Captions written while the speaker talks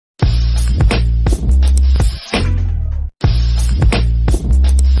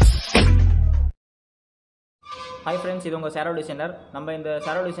Friends, இது உங்கள் shadow designer. நம்ம இந்த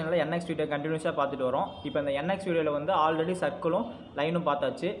ஷேடோ டிசைனரில் NX வீடியோ கண்டினியூஸாக பார்த்துட்டு வரோம். இப்போ இந்த NX வீடியோவில் வந்து ஆல்ரெடி சர்க்கிளும் லைனும்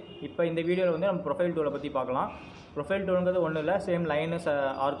பார்த்தாச்சு. இப்போ இந்த வீடியோவில் வந்து நம்ம ப்ரொஃபைல் டூலை பற்றி பார்க்கலாம். ப்ரொஃபைல் டூலுங்கிறது ஒன்றும் இல்லை, சேம் லைனு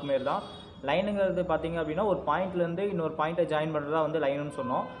ஆர்க் மாரி தான். லைனுங்கிறது பார்த்திங்க அப்படின்னா ஒரு பாயிண்ட்லேருந்து இன்னொரு பாயிண்ட்டை ஜாயின் பண்ணுறதா வந்து லைனுன்னு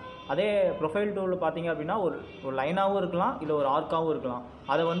சொன்னோம். அதே ப்ரொஃபைல் டூல் பார்த்திங்க அப்படின்னா ஒரு லைனாகவும் இருக்கலாம், இல்லை ஒரு ஆர்க்காகவும் இருக்கலாம்.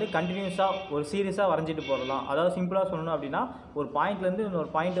 அதை வந்து கண்டினியூஸாக ஒரு சீரியஸாக வரைஞ்சிட்டு போடலாம். அதாவது சிம்பிளாக சொல்லணும் அப்படின்னா ஒரு பாயிண்ட்லேருந்து இன்னொரு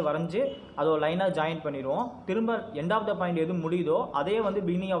பாயிண்ட்டு வரைஞ்சி அதை ஒரு லைனாக ஜாயின் பண்ணிடுவோம். திரும்ப எண்ட் ஆஃப் த பாயிண்ட் எது முடியுதோ அதே வந்து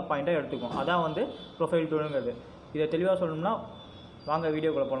பிகினிங் ஆஃப் பாயிண்ட்டாக எடுத்துக்கும். அதான் வந்து ப்ரொஃபைல் டூலுங்கிறது. இதை தெளிவாக சொல்லணும்னா வாங்க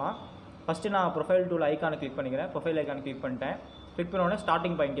வீடியோக்குள்ளே போகலாம். ஃபஸ்ட்டு நான் ப்ரொஃபைல் டூல் ஐக்கானை கிளிக் பண்ணிக்கிறேன். ப்ரொஃபைல் ஐக்கானை கிளிக் பண்ணிட்டேன். கிளிக் பண்ண உடனே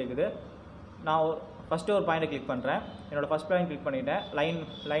ஸ்டார்டிங் பாயிண்ட் கேட்குது. நான் ஃபஸ்ட்டு ஒரு பாயிண்ட்டை கிளிக் பண்ணுறேன். என்னோடய ஃபஸ்ட் பாயிண்ட் கிளிக் பண்ணிவிட்டேன்.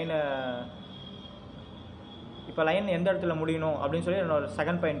 லைனை இப்போ லைன் எந்த இடத்துல முடியணும் அப்படின்னு சொல்லி என்னோட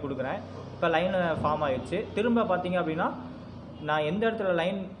செகண்ட் பாயிண்ட் கொடுக்குறேன். இப்போ லைன் ஃபார்ம் ஆகிடுச்சு. திரும்ப பார்த்தீங்க அப்படின்னா நான் எந்த இடத்துல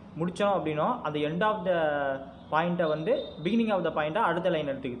லைன் முடித்தோம் அப்படின்னா அந்த எண்ட் ஆஃப் த பாயிண்ட்டை வந்து பிகினிங் ஆஃப் த பாயிண்ட்டை அடுத்த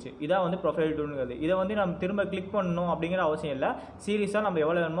லைன் எடுத்துக்கிச்சு. இதான் வந்து ப்ரொஃபைல் டூலுங்கிறது. இதை வந்து நம்ம திரும்ப கிளிக் பண்ணணும் அப்படிங்கிற அவசியம் இல்லை. சீரியஸாக நம்ம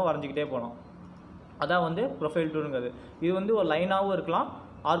எவ்வளோ வேணுமோ வரைஞ்சிக்கிட்டே போகலாம். அதான் வந்து ப்ரொஃபைல் டூலுங்கிறது. இது வந்து ஒரு லைனாகவும் இருக்கலாம்,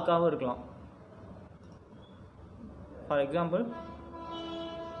 ஆர்க்காகவும் இருக்கலாம். ஃபார் எக்ஸாம்பிள்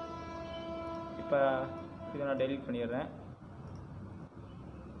இப்போ இதை நான் டெலீட் பண்ணிடுறேன்.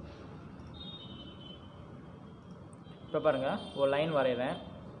 இப்போ பாருங்கள், ஒரு லைன் வரைகிறேன்.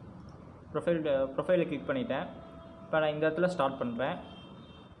 ப்ரொஃபைலை கிளிக் பண்ணிட்டேன். இப்போ நான் இந்த இடத்துல ஸ்டார்ட் பண்ணுறேன்,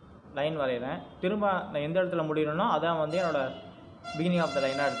 லைன் வரைகிறேன். திரும்ப நான் எந்த இடத்துல முடியணும்னா அதான் வந்து என்னோடய பிகினிங் ஆஃப் த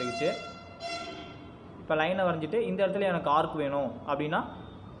லைனாக எடுத்துக்கிச்சு. இப்போ லைனை வரைஞ்சிட்டு இந்த இடத்துல எனக்கு ஆர்க் வேணும் அப்படின்னா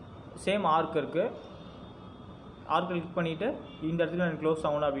சேம் ஆர்க் இருக்குது. ஆர்க் கிளிக் பண்ணிவிட்டு இந்த இடத்துல எனக்கு க்ளோஸ்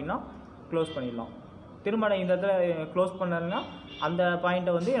ஆகணும் அப்படின்னா க்ளோஸ் பண்ணிடலாம். திரும்ப நான் இந்த இடத்துல க்ளோஸ் பண்ணேன்னா அந்த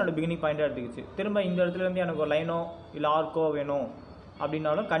பாயிண்ட்டை வந்து என்னோடய பிகினிங் பாயிண்ட்டாக எடுத்துக்கிச்சு. திரும்ப இந்த இடத்துலேருந்து எனக்கு ஒரு லைனோ இல்லை ஆர்க்கோ வேணும்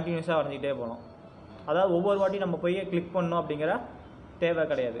அப்படின்னாலும் கண்டினியூஸாக வரைஞ்சிக்கிட்டே போகலாம். அதாவது ஒவ்வொரு வாட்டி நம்ம போய் கிளிக் பண்ணணும் அப்படிங்கிற தேவை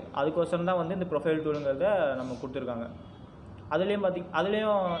கிடையாது. அதுக்கோசரம் தான் வந்து இந்த ப்ரொஃபைல் டூலுங்கிறத நம்ம கொடுத்துருக்காங்க. அதுலேயும்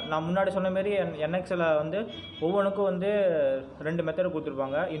நான் முன்னாடி சொன்ன மாரி NXல வந்து ஒவ்வொன்றுக்கும் வந்து 2 மெத்தடு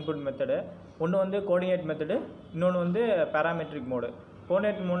கொடுத்துருப்பாங்க. இன்புட் மெத்தடு ஒன்று வந்து கோஆர்டினேட் மெத்தடு, இன்னொன்று வந்து பேராமெட்ரிக் மோடு.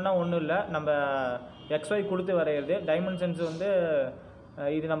 கோஆர்டினேட் மோட்னா ஒன்றும் இல்லை, நம்ம XY கொடுத்து வரைகிறது. டைமென்ஷன்ஸ் வந்து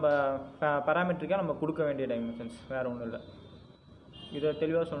இது நம்ம பேராமெட்ரிக்காக நம்ம கொடுக்க வேண்டிய டைமென்ஷன்ஸ், வேறு ஒன்றும் இல்லை. இதை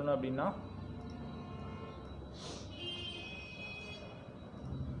தெளிவாக சொல்லணும் அப்படின்னா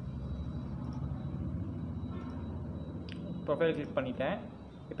ப்ரொஃபைல் கிளிக் பண்ணிட்டேன்.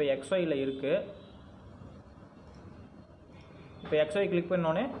 இப்போ XYயில் இருக்குது. இப்போ XY கிளிக்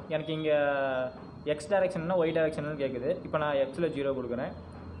பண்ணோன்னே எனக்கு இங்கே X டைரெக்ஷன்னா Y டைரெக்ஷன்னு கேட்குது. இப்போ நான் Xல 0 கொடுக்குறேன்,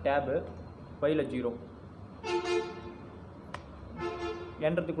 டேபு Yல 0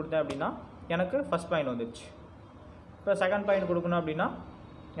 என்ட்ரு கொடுத்தேன் அப்படின்னா எனக்கு ஃபஸ்ட் பாயிண்ட் வந்துடுச்சு. இப்போ செகண்ட் பாயிண்ட் கொடுக்கணும் அப்படின்னா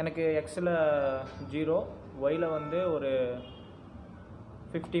எனக்கு Xல 0, Yல வந்து ஒரு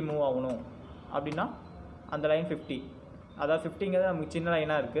 50 மூவ் ஆகணும் அப்படின்னா அந்த லைன் 50, அதாவது 50ங்கிறது நமக்கு சின்ன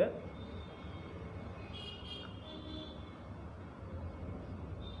லைனாக இருக்குது.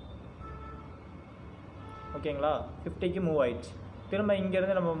 ஓகேங்களா, 50க்கு மூவ் ஆயிடுச்சு. திரும்ப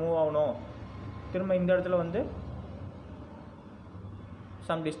இங்கேருந்து நம்ம மூவ் ஆகணும், திரும்ப இந்த இடத்துல வந்து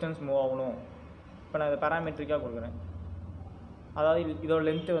சம் டிஸ்டன்ஸ் மூவ் ஆகணும். இப்போ நான் இதை பேராமெட்ரிக்காக கொடுக்குறேன். அதாவது இதோட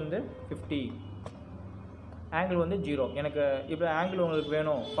லென்த்து வந்து 50, ஆங்கிள் வந்து 0. எனக்கு இப்போ ஆங்கிள் உங்களுக்கு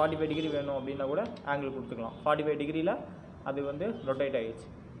வேணும் 45 டிகிரி வேணும் அப்படின்னா கூட ஆங்கிள் கொடுத்துக்கலாம். 45 டிகிரியில் அது வந்து ரொட்டேட் ஆகிடுச்சு.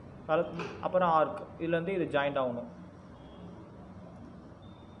 அப்புறம் ஆர்க், இதில் வந்து இது ஜாயிண்ட் ஆகணும்.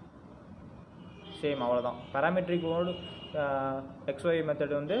 சேம் அவ்வளோதான். பேராமெட்ரிக் மோடு XY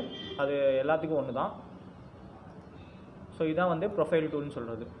மெத்தட் வந்து அது எல்லாத்துக்கும் ஒன்று தான். ஸோ இதுதான் வந்து ப்ரொஃபைல் டூல்னு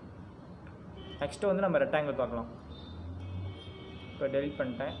சொல்கிறது. நெக்ஸ்ட்டு வந்து நம்ம ரெக்டாங்கிள் பார்க்கலாம். இப்போ டெலிட்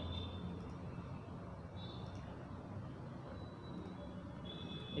பண்ணிட்டேன்.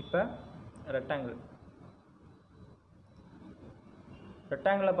 இப்போ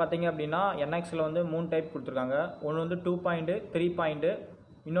ரெக்டாங்கிளில் பார்த்தீங்க அப்படின்னா NXல வந்து 3 டைப் கொடுத்துருக்காங்க. ஒன்று வந்து 2 பாயிண்ட்டு, 3 பாயிண்ட்டு,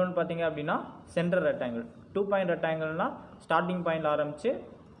 இன்னொன்று பார்த்தீங்க அப்படின்னா centre rectangle. 2 point ரெக்டாங்கிள்னால் starting point ஆரம்பித்து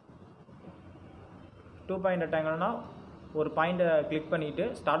 2 பாயிண்ட் ரெக்டாங்கிள்னால் ஒரு பாயிண்ட்டை கிளிக் பண்ணிவிட்டு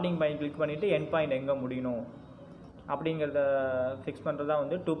ஸ்டார்டிங் பாயிண்ட் கிளிக் பண்ணிவிட்டு எண்ட் பாயிண்ட் எங்கே முடியணும் அப்படிங்கிறத ஃபிக்ஸ் பண்ணுறது தான்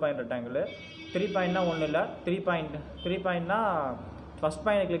வந்து 2 பாயிண்ட் ரெக்டாங்கிள். 3 பாயிண்ட்னா ஒன்றும் இல்லை, 3 பாயிண்ட்னா ஃபஸ்ட்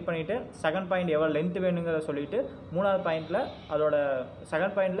பாயிண்ட்டை கிளிக் பண்ணிவிட்டு செகண்ட் பாயிண்ட் எவ்வளோ லென்த் வேணுங்கிறத சொல்லிவிட்டு மூணாவது பாயிண்ட்டில் அதோட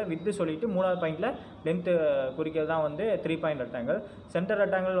செகண்ட் பாயிண்ட்டில் வித்து சொல்லிவிட்டு மூணாவது பாயிண்ட்டில் லென்த்து குறிக்கிறது தான் வந்து 3 பாயிண்ட் ரெக்டாங்கிள். சென்டர்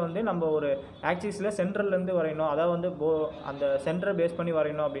ரெக்டாங்கிள் வந்து நம்ம ஒரு ஆக்சிஸில் சென்ட்ரல்லேருந்து வரையணும், அதாவது வந்து அந்த சென்டரை பேஸ் பண்ணி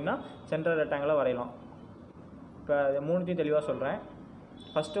வரையணும் அப்படின்னா சென்டர் ரெக்டாங்கிளை வரையலாம். இப்போ மூணுத்தையும் தெளிவாக சொல்கிறேன்.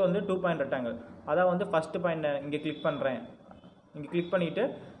 ஃபஸ்ட்டு வந்து 2 பாயிண்ட் ரெக்டாங்கிள், அதாவது வந்து ஃபஸ்ட்டு பாயிண்ட்டை இங்கே கிளிக் பண்ணுறேன். இங்கே கிளிக் பண்ணிவிட்டு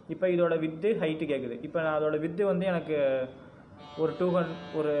இப்போ இதோட வித்து ஹைட்டு கேட்குது. இப்போ நான் அதோட வித்து வந்து எனக்கு ஒரு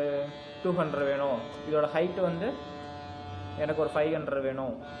 200 வேணும். இதோட ஹைட்டு வந்து எனக்கு ஒரு 500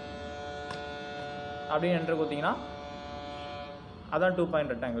 வேணும் அப்படின்னு என்ட்ரு கொடுத்தீங்கன்னா அதான் 2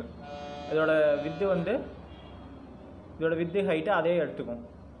 பாயிண்ட் ரெக்டாங்கிள். இதோட வித்து ஹைட்டு அதே எடுத்துக்கும்.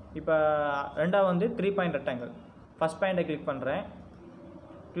 இப்போ ரெண்டாவது வந்து 3 பாயிண்ட் ரெக்டாங்கிள். ஃபஸ்ட் பாயிண்ட்டை கிளிக் பண்ணுறேன்.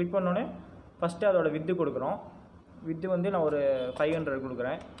 கிளிக் பண்ணோன்னே ஃபஸ்ட்டு அதோட வித்து கொடுக்குறோம். வித்து வந்து நான் ஒரு 500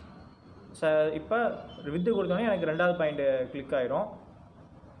 கொடுக்குறேன். இப்போ வித்து கொடுத்தோன்னே எனக்கு ரெண்டாவது பாயிண்ட்டு கிளிக் ஆகிரும்.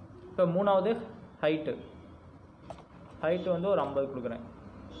 இப்போ மூணாவது ஹைட்டு வந்து ஒரு 50 கொடுக்குறேன்.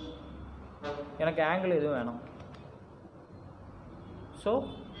 எனக்கு ஆங்கிள் எதுவும் வேணாம். ஸோ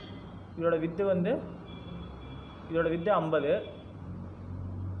இதோட வித்து 50.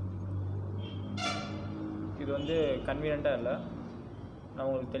 இது வந்து கன்வீனியண்ட்டாக இல்லை, நான்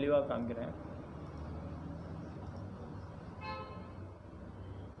உங்களுக்கு தெளிவாக காமிக்கிறேன்.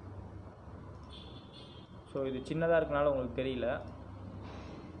 ஸோ இது சின்னதாக இருக்கனால உங்களுக்கு தெரியல.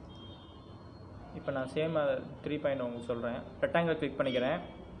 இப்போ நான் சேம் 3 பாயிண்ட் உங்களுக்கு சொல்கிறேன். ரெக்டாங்கிள் கிளிக் பண்ணிக்கிறேன்.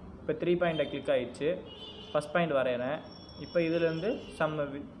 இப்போ 3 பாயிண்ட்டை கிளிக் ஆகிடுச்சு. ஃபஸ்ட் பாயிண்ட் வரைகிறேன். இப்போ இதிலேருந்து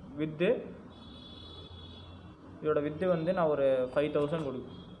வித்து, இதோட வித்து வந்து நான் ஒரு 5000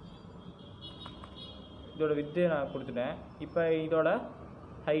 இதோட வித்து நான் கொடுத்துட்டேன். இப்போ இதோட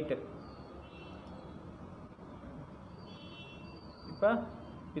ஹைட்டு, இப்போ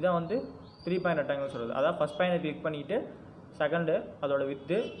இதான் வந்து 3 பாயிண்ட் ரெக்டாங்கிள் சொல்கிறது. அதாவது ஃபஸ்ட் பாயிண்டை கிளிக் பண்ணிவிட்டு செகண்டு அதோட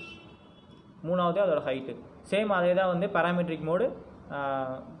வித்து, மூணாவது அதோட ஹைட்டு. சேம் அதே தான் வந்து பேராமெட்ரிக் மோடு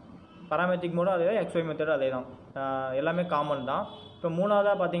அதே தான், XY மெத்தடு அதே தான், எல்லாமே காமன் தான். இப்போ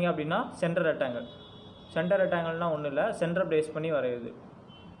மூணாவதாக பார்த்தீங்க அப்படின்னா சென்டர் ரெக்டாங்கிள்னால் ஒன்றும் இல்லை, சென்டரை பேஸ் பண்ணி வரையுது.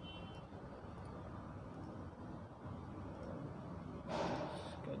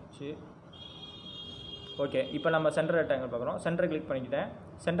 ஸ்கெட்சு. ஓகே, இப்போ நம்ம சென்டர் ரெக்டாங்கிள் பார்க்குறோம். சென்டரை கிளிக் பண்ணிக்கிட்டேன்.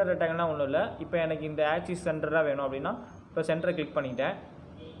 சென்டர் ரெக்டாங்கிள்னால் ஒன்றும் இல்லை. இப்போ எனக்கு இந்த ஆக்சிஸ் சென்டராக வேணும் அப்படின்னா இப்போ சென்டரை கிளிக் பண்ணிக்கிட்டேன்.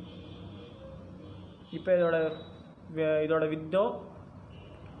 இப்போ இதோட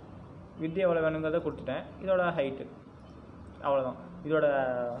வித்து எவ்வளோ வேணுங்கிறத கொடுத்துட்டேன். இதோட ஹைட்டு அவ்வளோதான். இதோட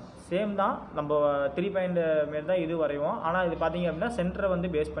சேம் தான். நம்ம 3 பாயிண்ட் மாரி தான் இது வரைவோம். ஆனால் இது பார்த்தீங்க அப்படின்னா சென்டரை வந்து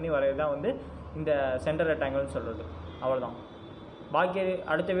பேஸ் பண்ணி வரைகிறது தான் வந்து இந்த சென்டர் ரெக்டாங்கிள்னு சொல்கிறது. அவ்வளோதான். பாக்கி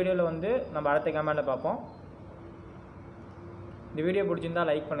அடுத்த வீடியோவில் வந்து நம்ம அடுத்த கமெண்ட்டை பார்ப்போம். இந்த வீடியோ பிடிச்சிருந்தால்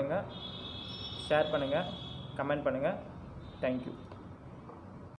லைக் பண்ணுங்கள், ஷேர் பண்ணுங்கள், கமெண்ட் பண்ணுங்கள். தேங்க்யூ.